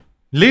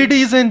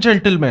Ladies and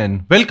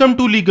gentlemen, welcome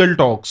to Legal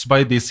Talks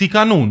by Desi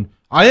Kanoon.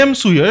 I am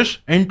Suyash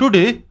and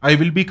today I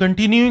will be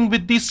continuing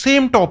with the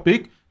same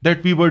topic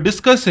that we were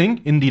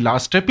discussing in the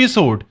last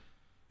episode.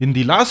 In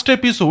the last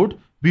episode,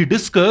 we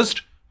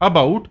discussed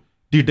about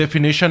the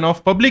definition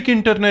of public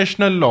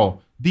international law,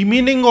 the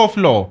meaning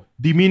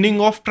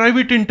of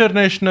private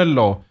international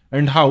law,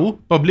 and how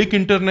public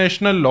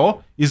international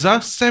law is a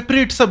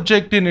separate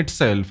subject in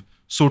itself.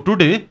 So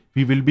today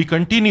we will be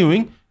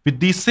continuing with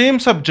the same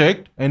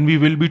subject and we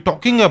will be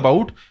talking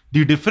about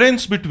the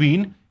difference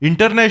between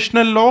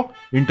international law,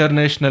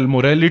 international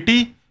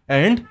morality,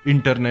 and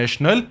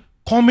international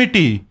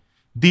comity.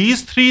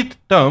 These three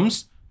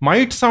terms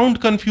might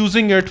sound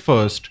confusing at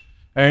first,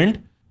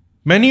 and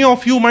many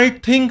of you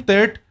might think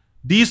that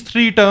these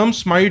three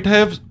terms might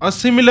have a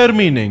similar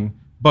meaning,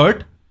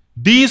 but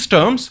these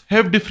terms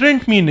have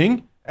different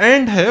meaning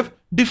and have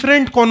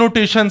different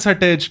connotations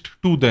attached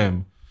to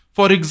them.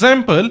 For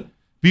example,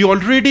 we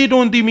already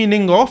know the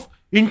meaning of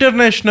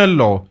international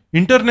law.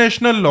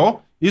 International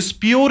law is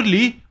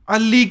purely a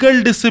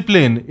legal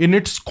discipline in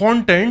its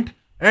content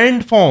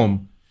and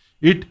form.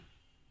 It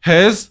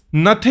has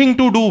nothing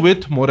to do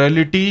with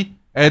morality,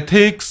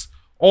 ethics,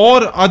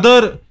 or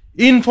other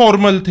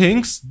informal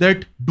things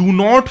that do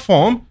not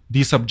form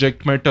the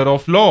subject matter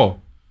of law.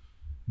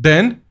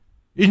 Then,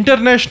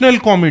 international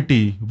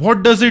comity,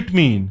 what does it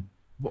mean?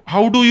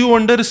 How do you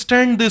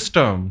understand this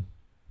term?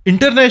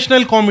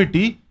 International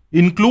comity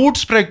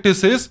includes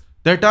practices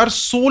that are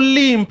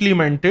solely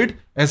implemented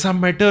as a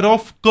matter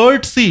of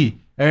courtesy,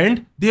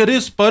 and there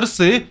is per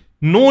se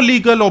no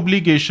legal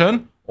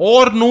obligation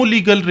or no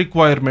legal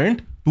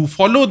requirement to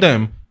follow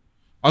them.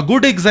 A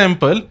good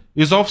example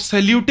is of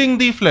saluting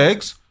the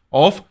flags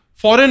of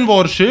foreign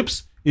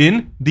warships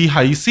in the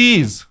high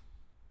seas.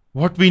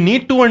 What we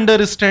need to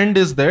understand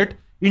is that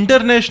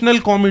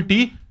international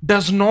comity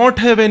does not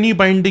have any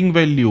binding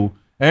value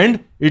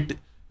and it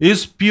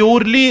is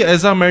purely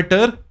as a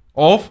matter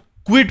of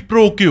quid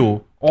pro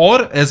quo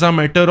or as a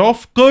matter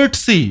of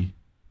courtesy.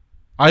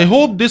 I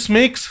hope this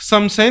makes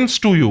some sense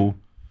to you.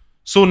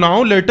 So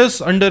now let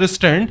us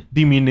understand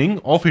the meaning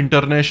of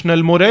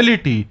international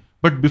morality.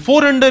 But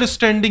before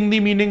understanding the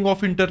meaning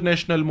of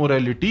international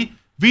morality,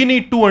 we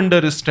need to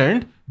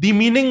understand the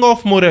meaning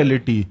of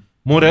morality.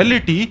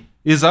 Morality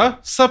is a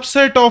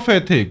subset of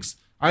ethics.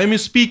 I am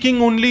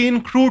speaking only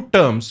in crude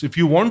terms. If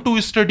you want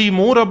to study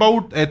more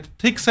about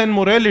ethics and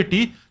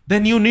morality,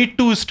 then you need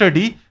to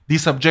study the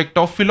subject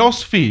of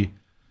philosophy.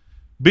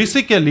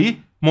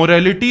 Basically,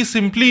 morality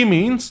simply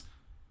means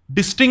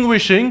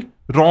distinguishing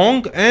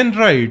wrong and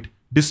right,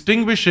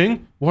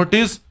 distinguishing what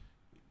is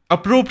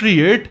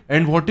appropriate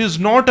and what is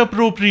not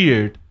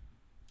appropriate.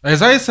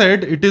 As I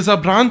said, it is a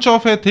branch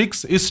of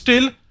ethics.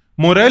 Still,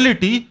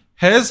 morality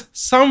has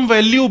some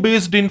value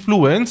based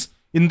influence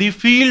in the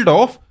field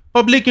of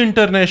public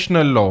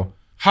international law.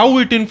 How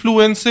it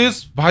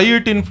influences, why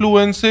it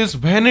influences,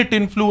 when it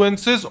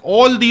influences,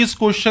 all these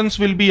questions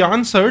will be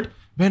answered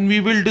when we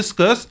will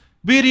discuss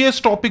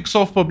various topics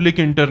of public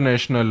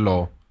international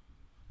law.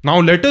 Now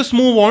let us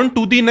move on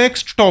to the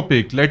next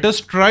topic. Let us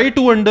try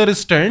to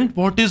understand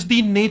what is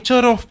the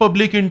nature of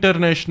public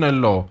international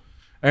law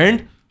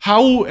and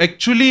how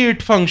actually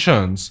it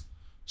functions.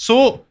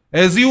 So,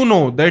 as you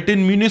know that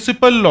in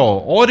municipal law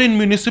or in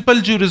municipal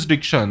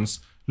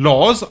jurisdictions,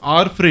 laws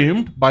are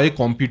framed by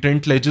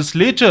competent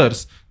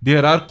legislatures.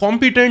 There are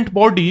competent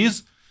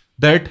bodies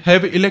that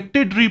have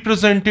elected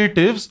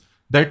representatives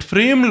that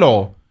frame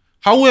law.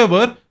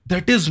 However,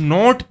 that is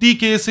not the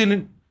case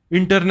in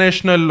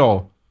international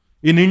law.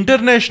 In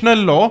international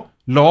law,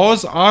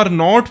 laws are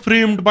not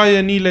framed by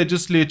any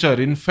legislature.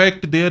 In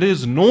fact, there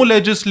is no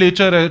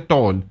legislature at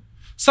all.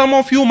 Some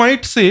of you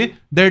might say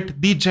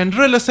that the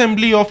General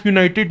Assembly of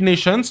United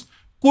Nations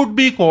could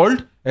be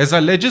called as a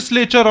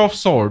legislature of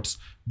sorts,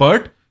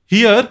 but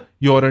here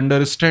your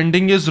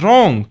understanding is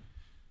wrong.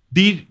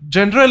 The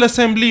General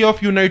Assembly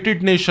of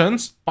United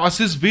Nations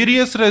passes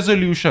various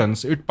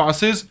resolutions. It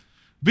passes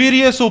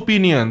various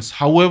opinions.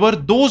 However,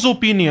 those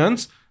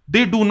opinions,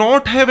 they do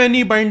not have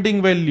any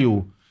binding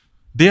value.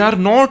 They are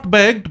not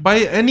backed by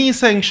any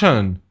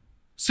sanction.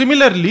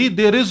 Similarly,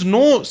 there is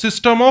no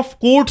system of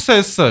courts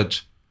as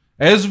such.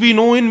 As we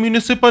know in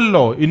municipal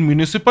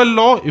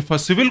law, if a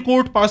civil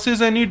court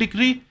passes any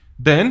decree,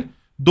 then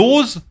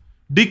those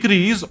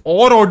decrees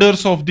or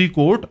orders of the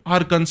court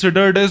are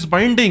considered as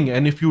binding,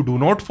 and if you do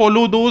not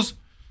follow those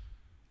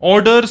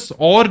orders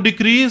or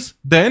decrees,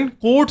 then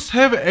courts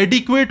have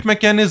adequate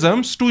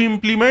mechanisms to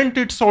implement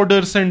its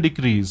orders and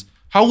decrees.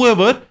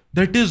 However,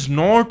 that is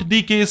not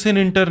the case in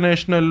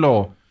international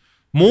law.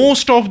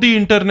 Most of the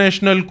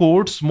international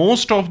courts,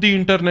 most of the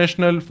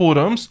international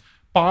forums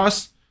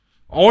pass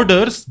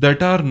orders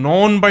that are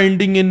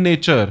non-binding in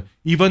nature.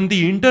 Even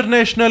the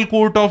International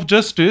Court of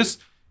Justice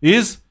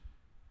is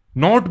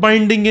not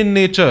binding in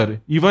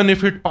nature. Even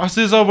if it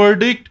passes a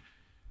verdict,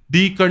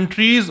 the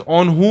countries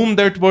on whom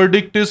that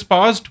verdict is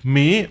passed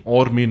may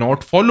or may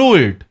not follow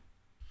it.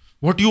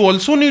 What you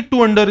also need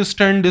to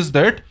understand is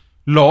that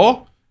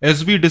law,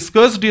 as we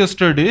discussed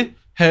yesterday,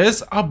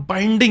 has a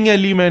binding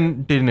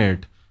element in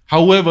it.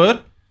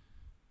 However,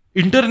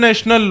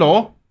 international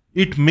law,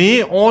 it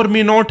may or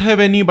may not have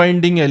any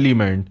binding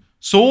element.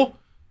 So,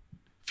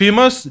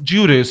 famous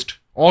jurist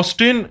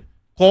Austin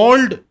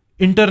called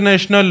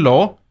international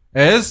law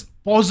as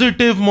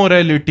positive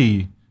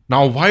morality.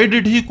 Now, why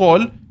did he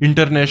call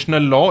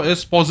international law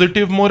as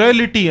positive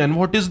morality, and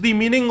what is the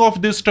meaning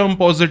of this term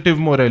positive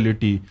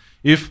morality?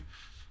 If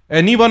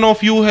any one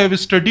of you have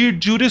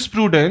studied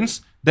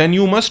jurisprudence, then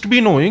you must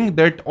be knowing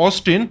that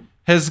Austin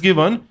has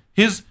given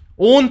his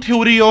own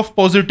theory of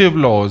positive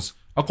laws.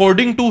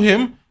 According to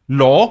him,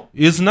 law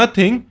is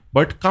nothing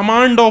but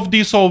command of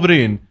the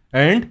sovereign,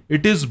 and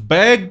it is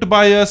backed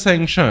by a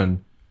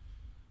sanction.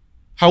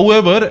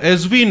 However,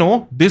 as we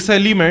know, this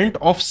element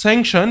of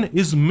sanction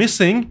is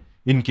missing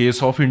in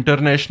case of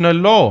international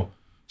law.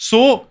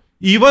 So,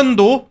 even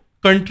though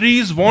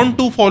countries want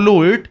to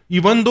follow it,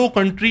 even though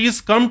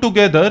countries come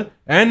together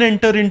and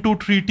enter into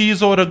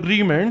treaties or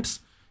agreements,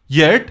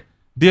 yet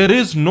there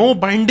is no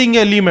binding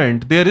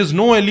element, there is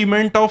no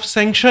element of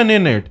sanction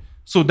in it.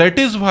 So, that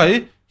is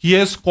why he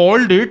has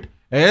called it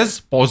as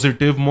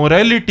positive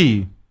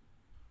morality.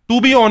 To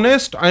be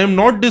honest, I am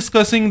not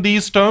discussing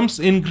these terms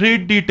in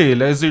great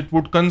detail as it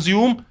would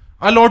consume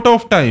a lot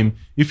of time.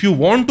 If you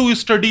want to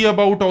study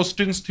about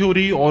Austin's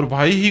theory or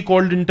why he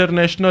called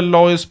international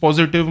law as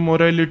positive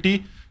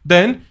morality,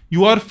 then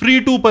you are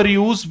free to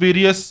peruse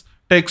various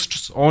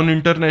texts on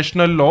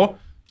international law.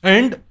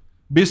 And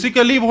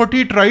basically, what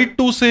he tried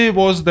to say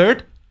was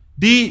that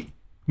the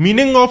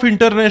meaning of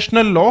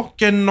international law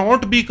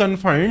cannot be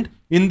confined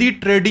in the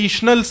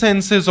traditional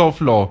senses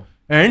of law,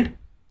 and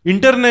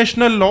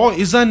international law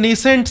is a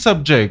nascent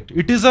subject,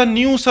 it is a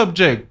new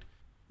subject.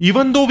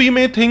 Even though we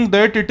may think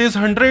that it is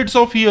hundreds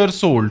of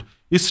years old,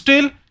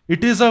 still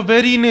it is a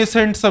very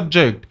nascent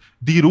subject.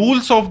 The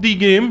rules of the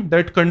game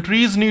that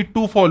countries need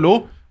to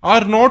follow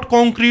are not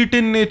concrete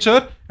in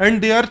nature,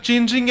 and they are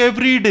changing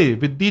every day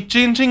with the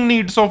changing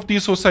needs of the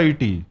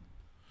society.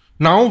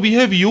 Now we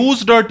have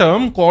used a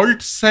term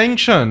called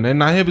sanction,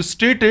 and I have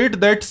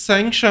stated that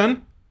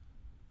sanction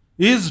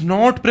is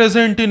not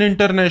present in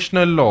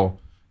international law.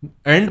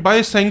 And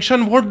by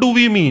sanction, what do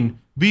we mean?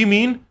 We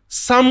mean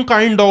some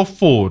kind of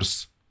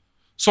force.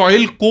 So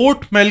I'll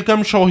quote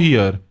Malcolm Shaw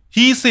here.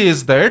 He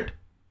says that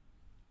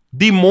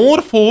the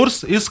more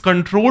force is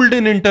controlled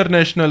in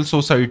international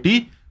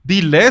society,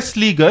 the less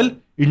legal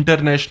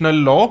international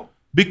law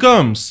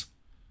becomes.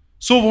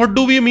 So what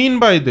do we mean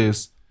by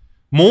this?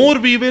 More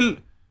we will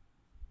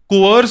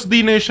coerce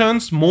the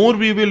nations, more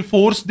we will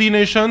force the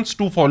nations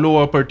to follow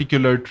a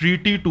particular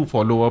treaty, to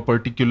follow a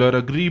particular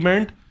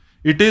agreement,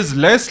 it is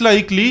less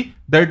likely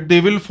that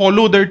they will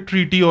follow that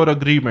treaty or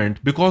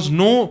agreement, because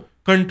no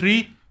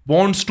country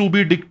wants to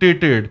be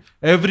dictated.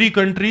 Every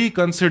country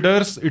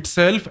considers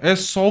itself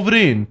as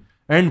sovereign,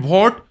 and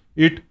what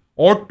it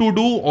ought to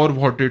do or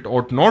what it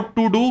ought not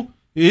to do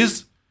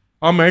is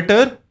a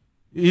matter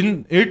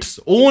in its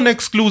own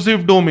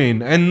exclusive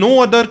domain, and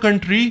no other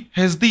country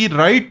has the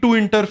right to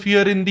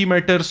interfere in the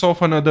matters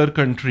of another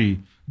country.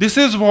 This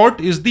is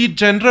what is the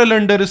general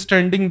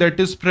understanding that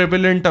is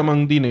prevalent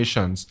among the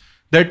nations.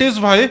 That is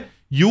why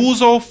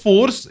use of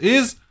force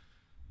is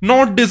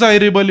not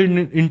desirable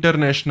in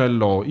international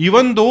law,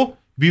 even though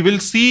we will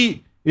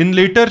see in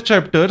later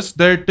chapters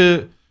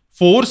that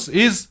force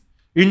is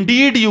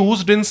indeed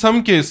used in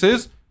some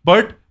cases,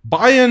 but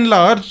by and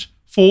large,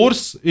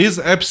 force is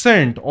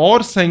absent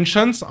or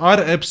sanctions are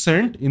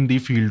absent in the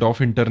field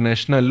of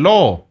international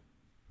law.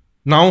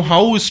 Now,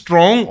 how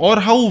strong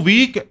or how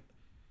weak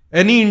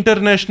any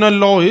international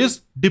law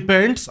is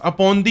depends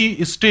upon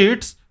the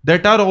states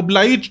that are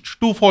obliged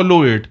to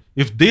follow it.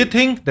 If they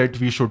think that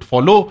we should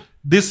follow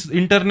this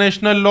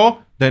international law,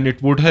 then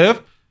it would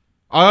have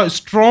a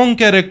strong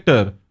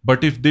character.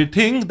 But if they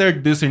think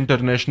that this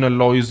international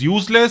law is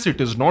useless,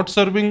 it is not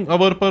serving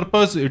our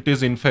purpose, it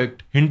is in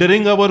fact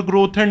hindering our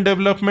growth and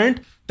development,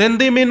 then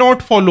they may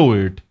not follow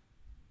it.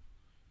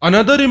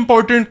 Another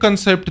important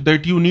concept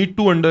that you need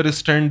to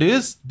understand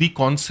is the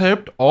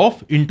concept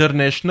of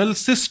international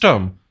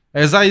system.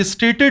 As I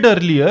stated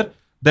earlier,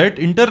 that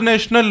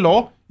international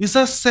law is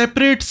a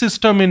separate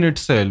system in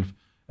itself,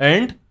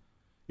 and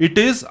it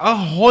is a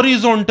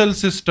horizontal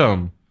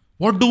system.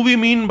 What do we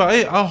mean by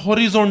a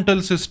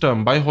horizontal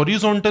system? By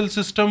horizontal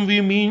system,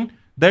 we mean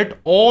that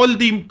all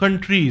the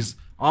countries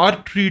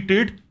are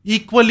treated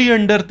equally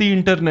under the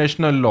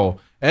international law.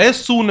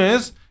 As soon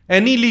as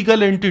any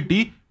legal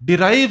entity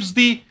derives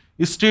the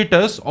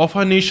status of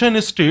a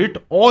nation state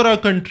or a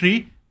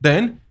country,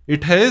 then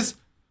it has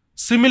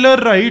similar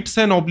rights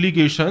and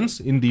obligations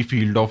in the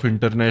field of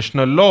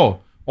international law.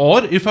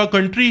 Or if a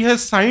country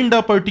has signed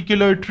a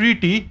particular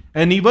treaty,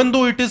 and even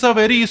though it is a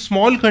very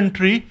small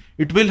country,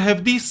 it will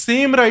have the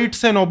same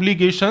rights and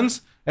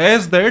obligations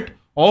as that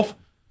of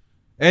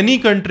any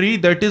country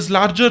that is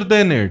larger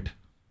than it.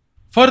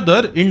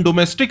 Further, in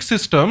domestic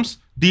systems,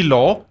 the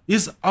law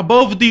is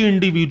above the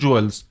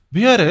individuals,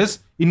 whereas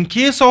in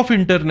case of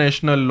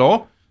international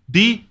law,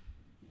 the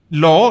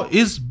law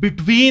is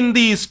between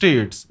the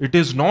states. It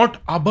is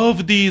not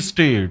above the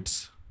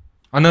states.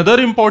 Another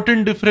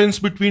important difference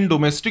between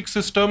domestic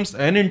systems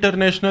and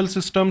international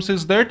systems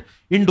is that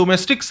in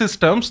domestic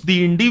systems,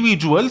 the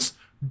individuals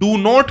do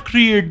not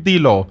create the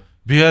law,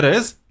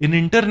 whereas in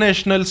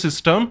international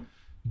system,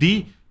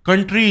 the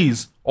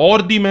countries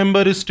or the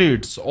member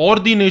states or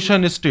the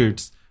nation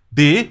states,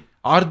 they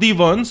are the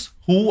ones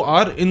who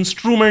are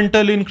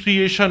instrumental in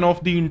creation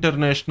of the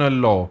international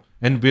law,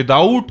 and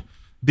without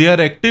their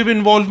active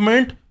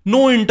involvement,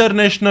 no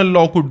international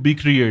law could be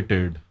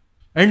created.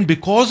 And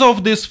because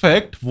of this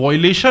fact,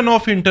 violation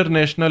of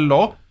international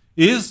law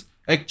is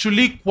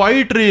actually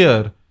quite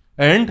rare.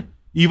 And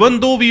even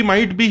though we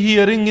might be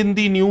hearing in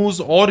the news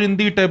or in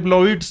the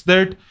tabloids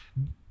that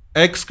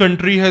X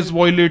country has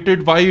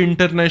violated Y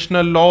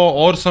international law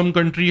or some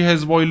country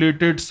has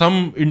violated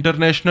some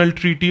international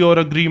treaty or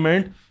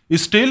agreement,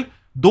 still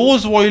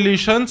those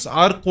violations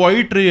are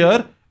quite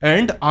rare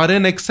and are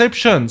an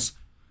exceptions.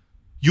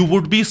 You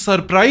would be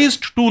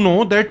surprised to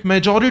know that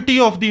majority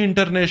of the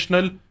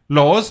international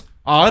laws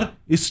are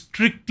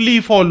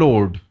strictly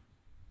followed.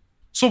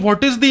 So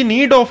what is the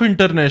need of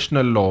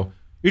international law?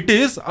 It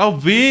is a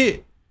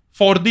way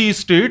for the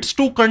states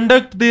to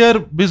conduct their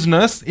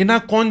business in a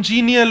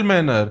congenial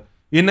manner,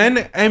 in an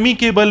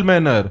amicable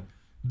manner.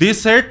 They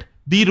set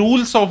the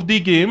rules of the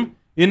game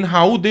in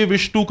how they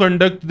wish to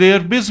conduct their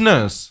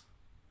business.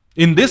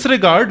 In this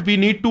regard, we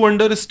need to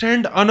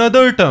understand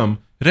another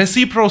term,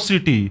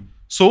 reciprocity.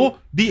 So,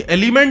 the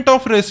element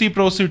of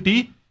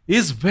reciprocity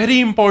is very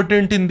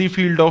important in the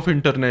field of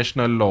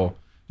international law.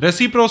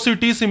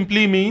 Reciprocity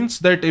simply means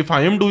that if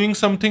I am doing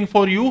something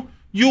for you,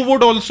 you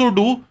would also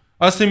do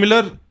a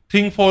similar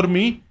thing for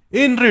me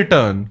in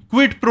return,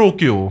 quid pro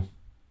quo.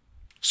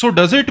 So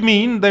does it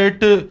mean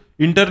that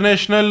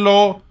international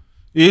law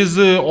is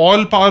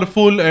all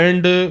powerful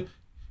and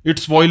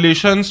its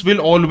violations will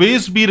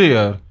always be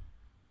rare?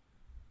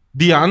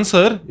 The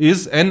answer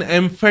is an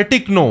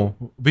emphatic no,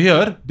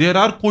 where there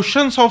are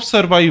questions of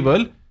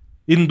survival.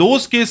 In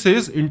those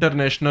cases,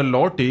 international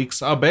law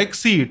takes a back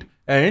seat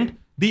and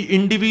the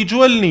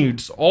individual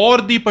needs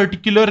or the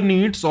particular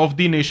needs of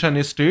the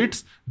nation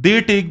states,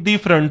 they take the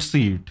front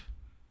seat.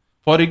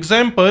 For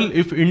example,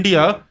 if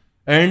India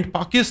and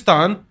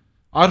Pakistan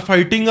are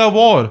fighting a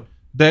war,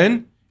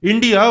 then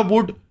India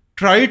would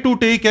try to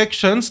take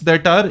actions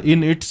that are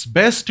in its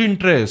best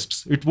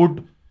interests. It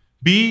would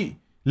be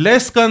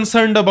less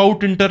concerned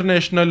about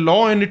international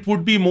law and it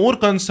would be more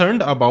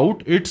concerned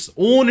about its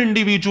own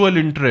individual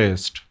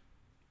interest.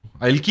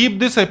 I'll keep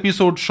this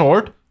episode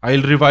short.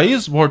 I'll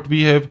revise what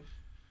we have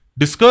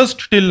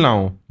discussed till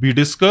now. We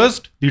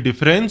discussed the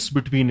difference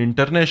between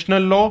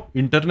international law,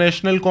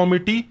 international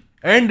comity,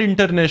 and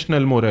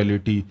international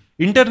morality.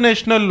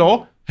 International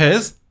law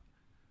has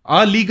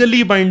a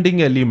legally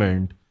binding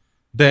element.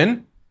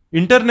 Then,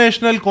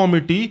 international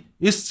comity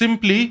is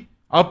simply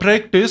a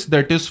practice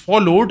that is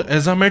followed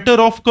as a matter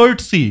of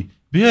courtesy,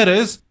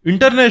 whereas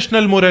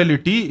international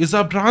morality is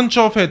a branch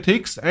of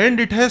ethics and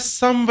it has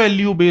some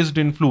value-based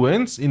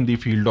influence in the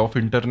field of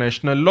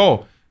international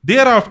law.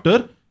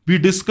 Thereafter, we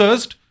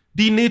discussed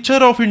the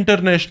nature of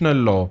international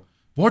law.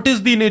 What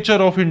is the nature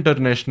of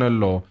international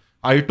law?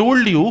 I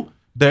told you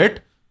that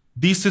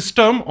the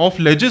system of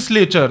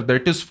legislature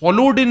that is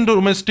followed in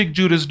domestic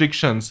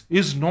jurisdictions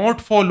is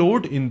not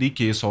followed in the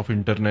case of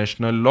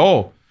international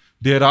law.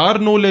 There are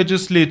no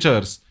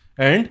legislatures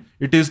and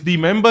it is the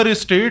member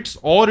states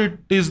or it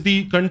is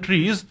the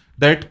countries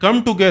that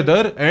come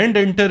together and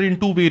enter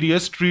into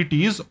various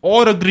treaties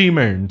or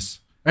agreements.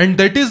 And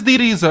that is the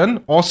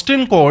reason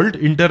Austin called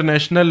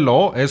international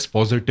law as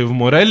positive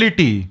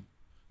morality.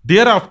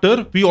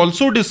 Thereafter, we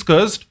also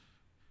discussed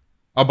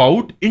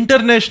about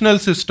international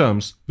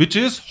systems, which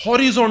is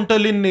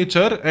horizontal in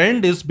nature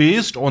and is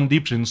based on the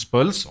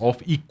principles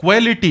of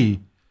equality.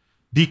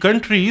 The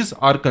countries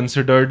are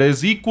considered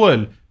as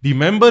equal. The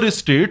member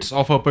states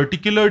of a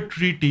particular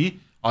treaty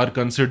are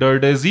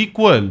considered as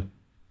equal.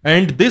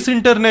 And this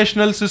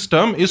international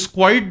system is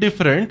quite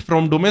different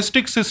from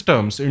domestic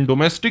systems. In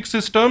domestic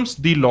systems,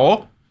 the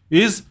law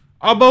is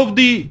above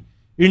the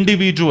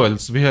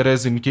individuals,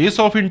 whereas in case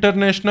of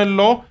international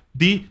law,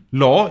 the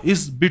law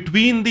is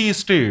between the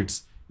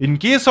states. In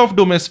case of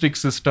domestic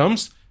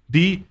systems,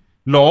 the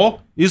law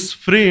is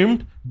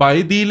framed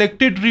by the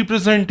elected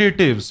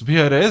representatives,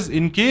 whereas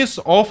in case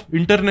of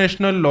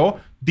international law,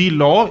 the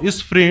law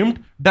is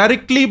framed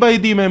directly by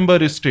the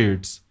member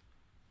states.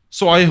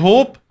 So I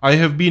hope I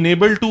have been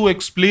able to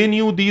explain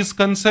you these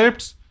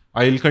concepts.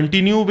 I'll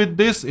continue with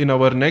this in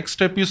our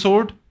next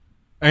episode.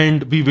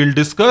 And we will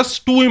discuss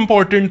two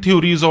important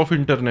theories of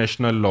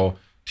international law: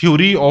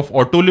 theory of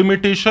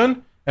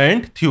auto-limitation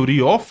and theory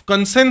of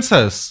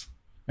consensus.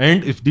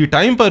 And if the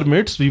time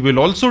permits, we will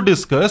also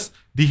discuss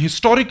the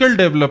historical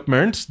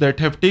developments that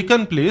have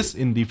taken place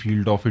in the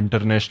field of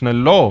international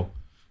law.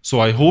 So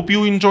I hope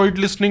you enjoyed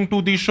listening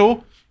to the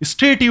show.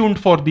 Stay tuned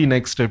for the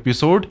next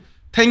episode.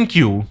 Thank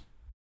you.